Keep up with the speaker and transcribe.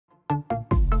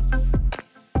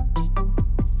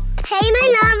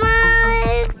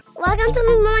welcome to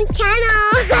my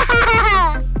channel.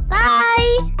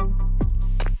 Bye.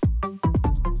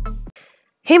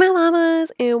 Hey my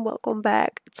llamas, and welcome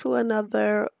back to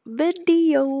another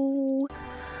video.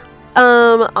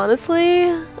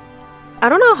 Honestly, I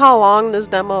don't know how long this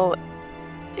demo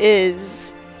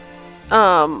is.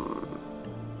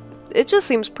 It just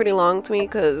seems pretty long to me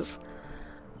because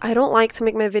I don't like to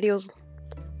make my videos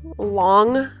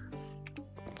long.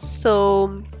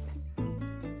 So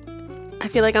I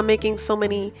feel like I'm making so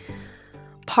many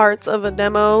parts of a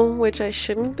demo, which I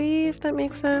shouldn't be, if that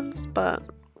makes sense, but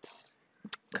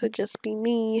could just be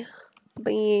me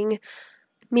being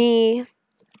me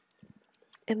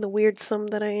and the weird sum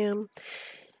that I am.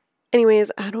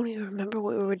 Anyways, I don't even remember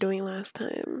what we were doing last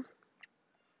time,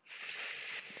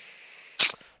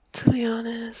 to be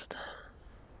honest.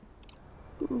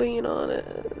 Being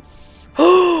honest.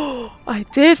 Oh, I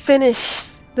did finish.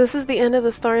 This is the end of the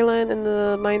storyline in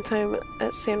the My Time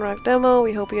at Sandrock demo.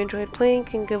 We hope you enjoyed playing.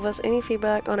 Can give us any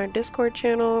feedback on our Discord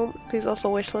channel. Please also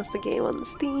wishlist the game on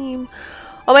Steam.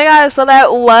 Oh my god, so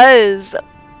that was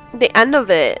the end of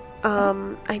it.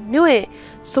 I knew it.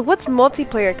 So what's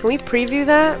multiplayer? Can we preview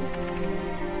that?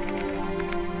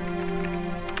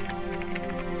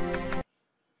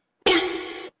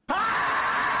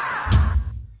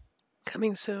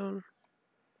 Coming soon.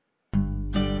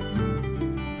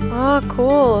 Oh,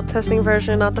 cool. Testing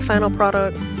version, not the final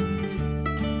product.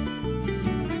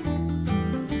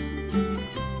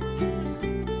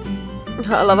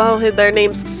 I love how their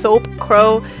name's Soap,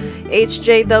 Crow,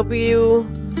 HJW.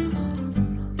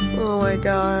 Oh my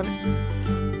god.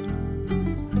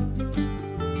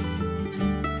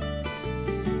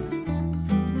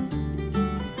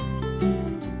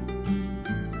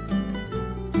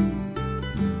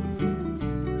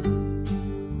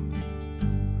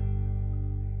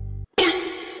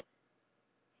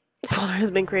 Folder has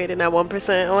been created at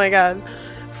 1%. Oh my god.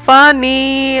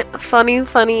 Funny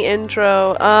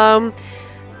intro.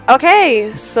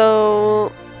 Okay,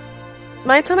 so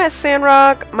My Time at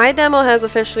Sandrock, my demo has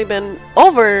officially been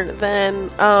over then,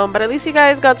 but at least you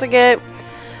guys got to get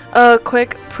a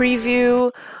quick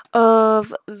preview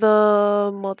of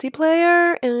the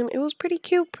multiplayer, and it was pretty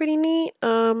cute, pretty neat.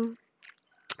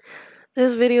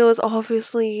 This video is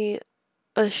obviously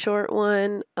a short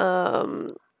one. I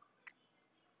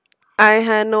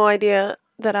had no idea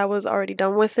that I was already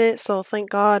done with it, so thank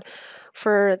God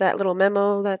for that little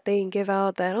memo that they give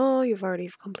out that, oh, you've already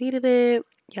completed it,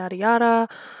 yada yada.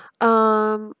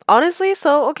 Honestly,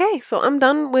 so okay, so I'm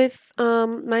done with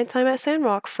My Time at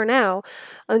Sandrock for now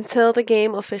until the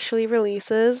game officially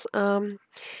releases.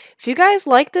 If you guys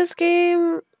like this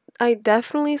game, I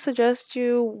definitely suggest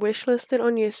you wishlist it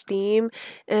on your Steam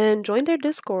and join their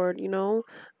Discord, you know.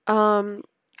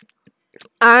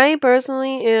 I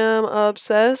personally am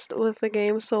obsessed with the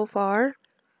game so far,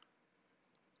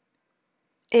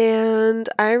 and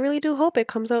I really do hope it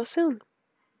comes out soon.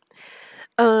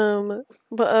 But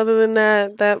other than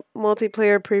that, that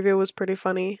multiplayer preview was pretty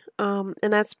funny. And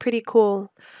that's pretty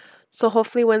cool. So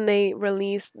hopefully when they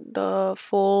release the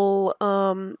full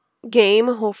game,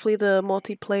 hopefully the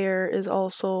multiplayer is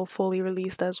also fully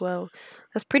released as well.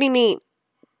 That's pretty neat,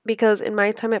 because in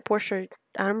My Time at Porsche,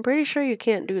 I'm pretty sure you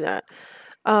can't do that.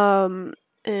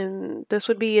 And this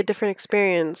would be a different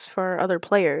experience for other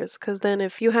players, because then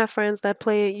if you have friends that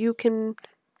play it, you can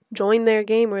join their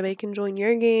game or they can join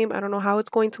your game. I don't know how it's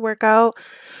going to work out,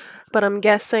 but I'm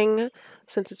guessing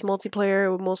since it's multiplayer,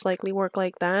 it would most likely work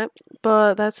like that.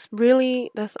 But that's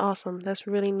awesome. That's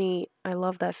really neat. I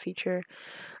love that feature.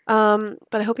 But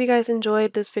I hope you guys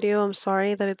enjoyed this video. I'm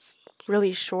sorry that it's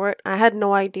really short. I had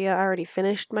no idea I already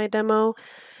finished my demo,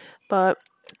 but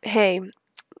hey,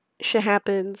 shit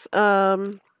happens.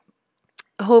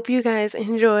 Hope you guys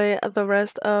enjoy the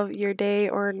rest of your day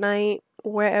or night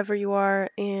wherever you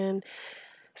are, and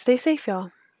stay safe,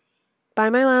 y'all. Bye,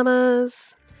 my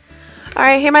llamas. All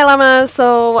right, hey my llamas.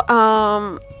 So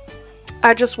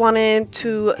I just wanted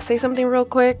to say something real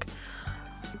quick.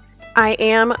 I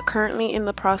am currently in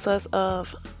the process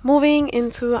of moving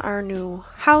into our new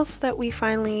house that we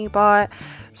finally bought.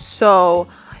 So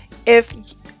if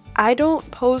I don't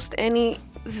post any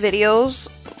videos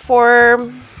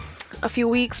for a few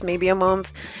weeks, maybe a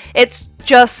month, it's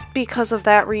just because of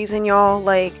that reason, y'all.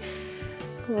 Like,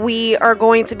 we are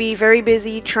going to be very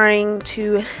busy trying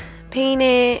to paint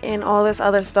it and all this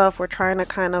other stuff. We're trying to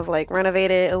kind of like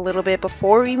renovate it a little bit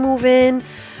before we move in.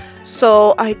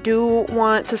 So I do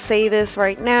want to say this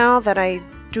right now, that I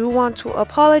do want to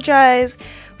apologize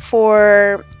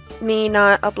for me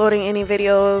not uploading any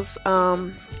videos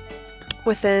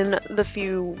within the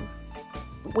few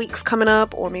weeks coming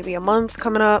up, or maybe a month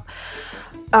coming up.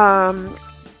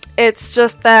 It's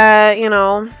just that, you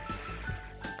know,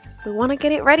 we want to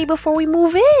get it ready before we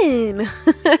move in.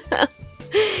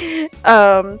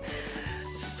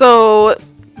 So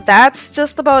that's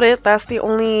just about it. That's the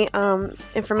only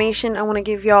information I want to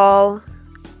give y'all.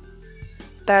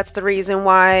 That's the reason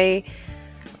why,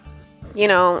 you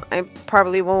know, I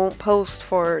probably won't post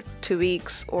for 2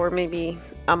 weeks or maybe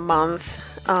a month.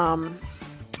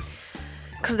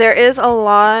 Because there is a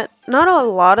lot, not a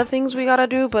lot of things we gotta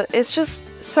do, but it's just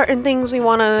certain things we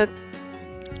want to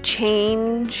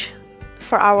change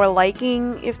for our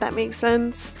liking, if that makes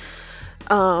sense.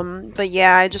 But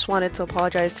yeah, I just wanted to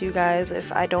apologize to you guys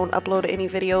if I don't upload any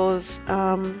videos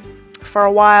for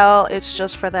a while. It's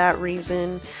just for that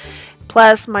reason.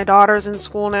 Plus my daughter's in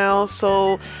school now,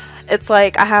 so it's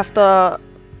like I have to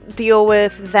deal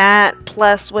with that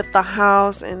plus with the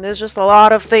house, and there's just a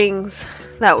lot of things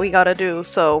that we gotta do.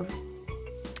 So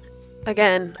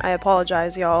again, I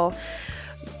apologize, y'all.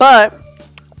 But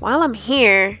while I'm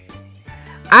here,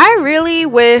 I really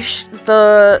wish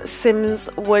the Sims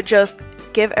would just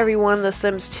give everyone the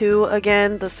Sims 2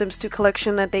 again, the Sims 2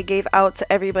 collection that they gave out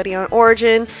to everybody on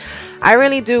Origin. I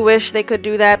really do wish they could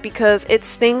do that, because it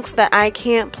stinks that I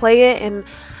can't play it, and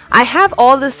I have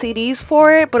all the CDs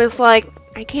for it, but it's like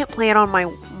I can't play it on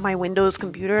my Windows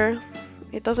computer.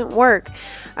 It doesn't work.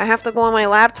 I have to go on my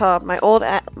laptop, my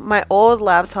old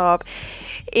laptop,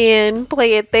 and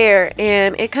play it there.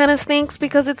 And it kind of stinks,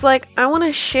 because it's like I want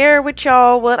to share with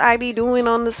y'all what I be doing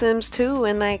on The Sims 2,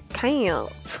 and I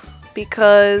can't,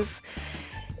 because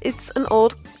it's an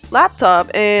old laptop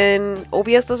and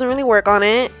OBS doesn't really work on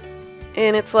it.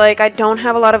 And it's like I don't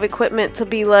have a lot of equipment to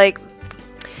be like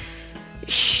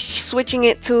switching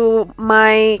it to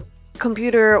my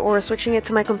computer or switching it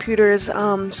to my computer's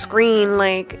screen.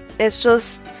 Like, it's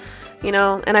just, you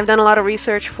know, and I've done a lot of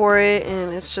research for it,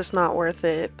 and it's just not worth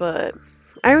it. But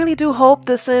I really do hope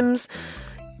The Sims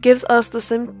gives us the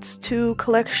Sims 2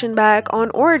 collection back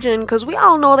on Origin, because we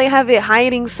all know they have it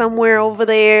hiding somewhere over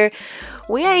there.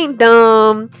 We ain't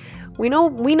dumb. We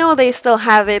know they still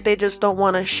have it, they just don't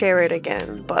want to share it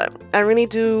again. But I really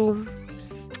do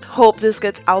hope this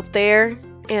gets out there,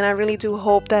 and I really do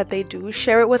hope that they do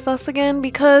share it with us again,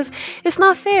 because it's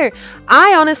not fair.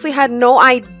 I honestly had no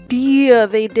idea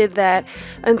they did that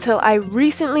until I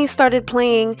recently started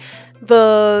playing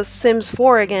The Sims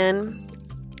 4 again.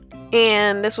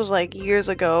 And this was like years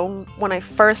ago when I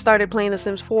first started playing The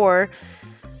Sims 4.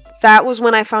 That was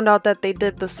when I found out that they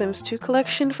did the Sims 2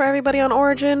 collection for everybody on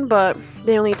Origin, but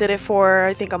they only did it for,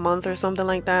 I think, a month or something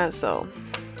like that. So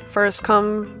first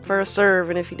come, first serve,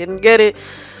 and if you didn't get it,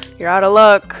 you're out of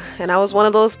luck. And I was one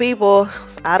of those people. I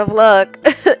was out of luck.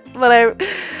 but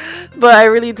I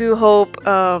really do hope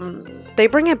they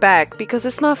bring it back, because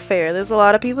it's not fair. There's a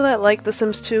lot of people that like The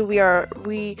Sims 2.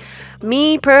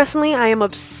 Me personally, I am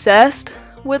obsessed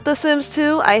with The Sims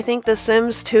 2. I think The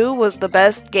Sims 2 was the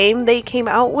best game they came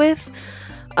out with.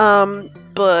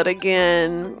 But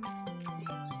again,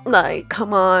 like,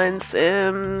 come on,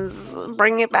 Sims,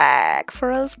 bring it back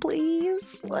for us,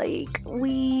 please. Like,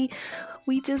 we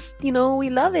just, you know, we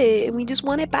love it and we just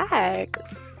want it back.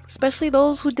 Especially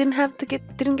those who didn't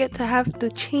get to have the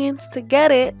chance to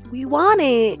get it. We want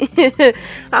it.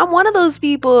 I'm one of those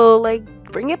people. Like,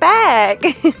 bring it back.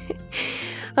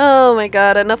 Oh my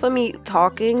god, enough of me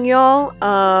talking, y'all.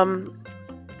 I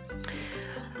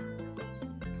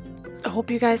hope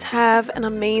you guys have an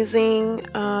amazing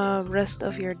rest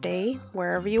of your day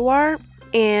wherever you are.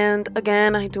 And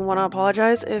again, I do want to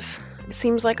apologize if it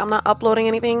seems like I'm not uploading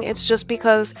anything. It's just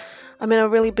because I'm in a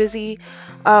really busy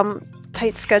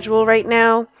tight schedule right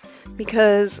now,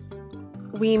 because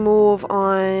we move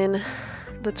on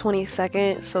the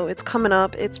 22nd, so it's coming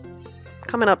up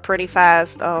pretty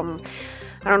fast.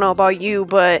 I don't know about you,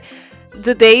 but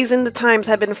the days and the times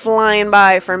have been flying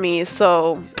by for me.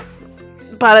 So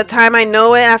by the time I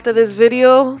know it after this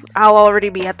video, I'll already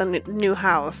be at the new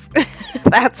house.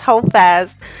 That's how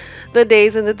fast the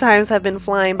days and the times have been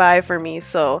flying by for me.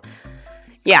 So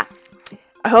yeah,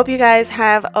 I hope you guys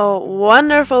have a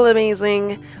wonderful,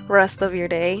 amazing rest of your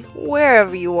day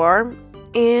wherever you are.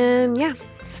 And yeah,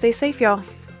 stay safe, y'all.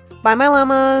 Bye, my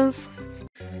llamas.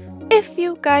 If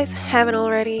you guys haven't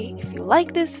already, if you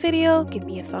like this video, give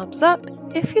me a thumbs up.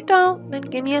 If you don't, then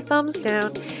give me a thumbs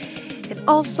down. And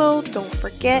also, don't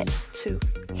forget to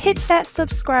hit that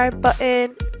subscribe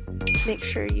button. Make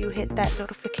sure you hit that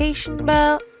notification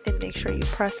bell, and make sure you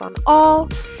press on all,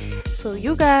 so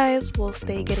you guys will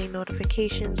stay getting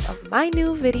notifications of my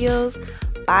new videos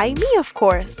by me, of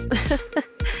course.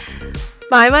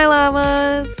 Bye, my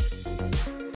llamas.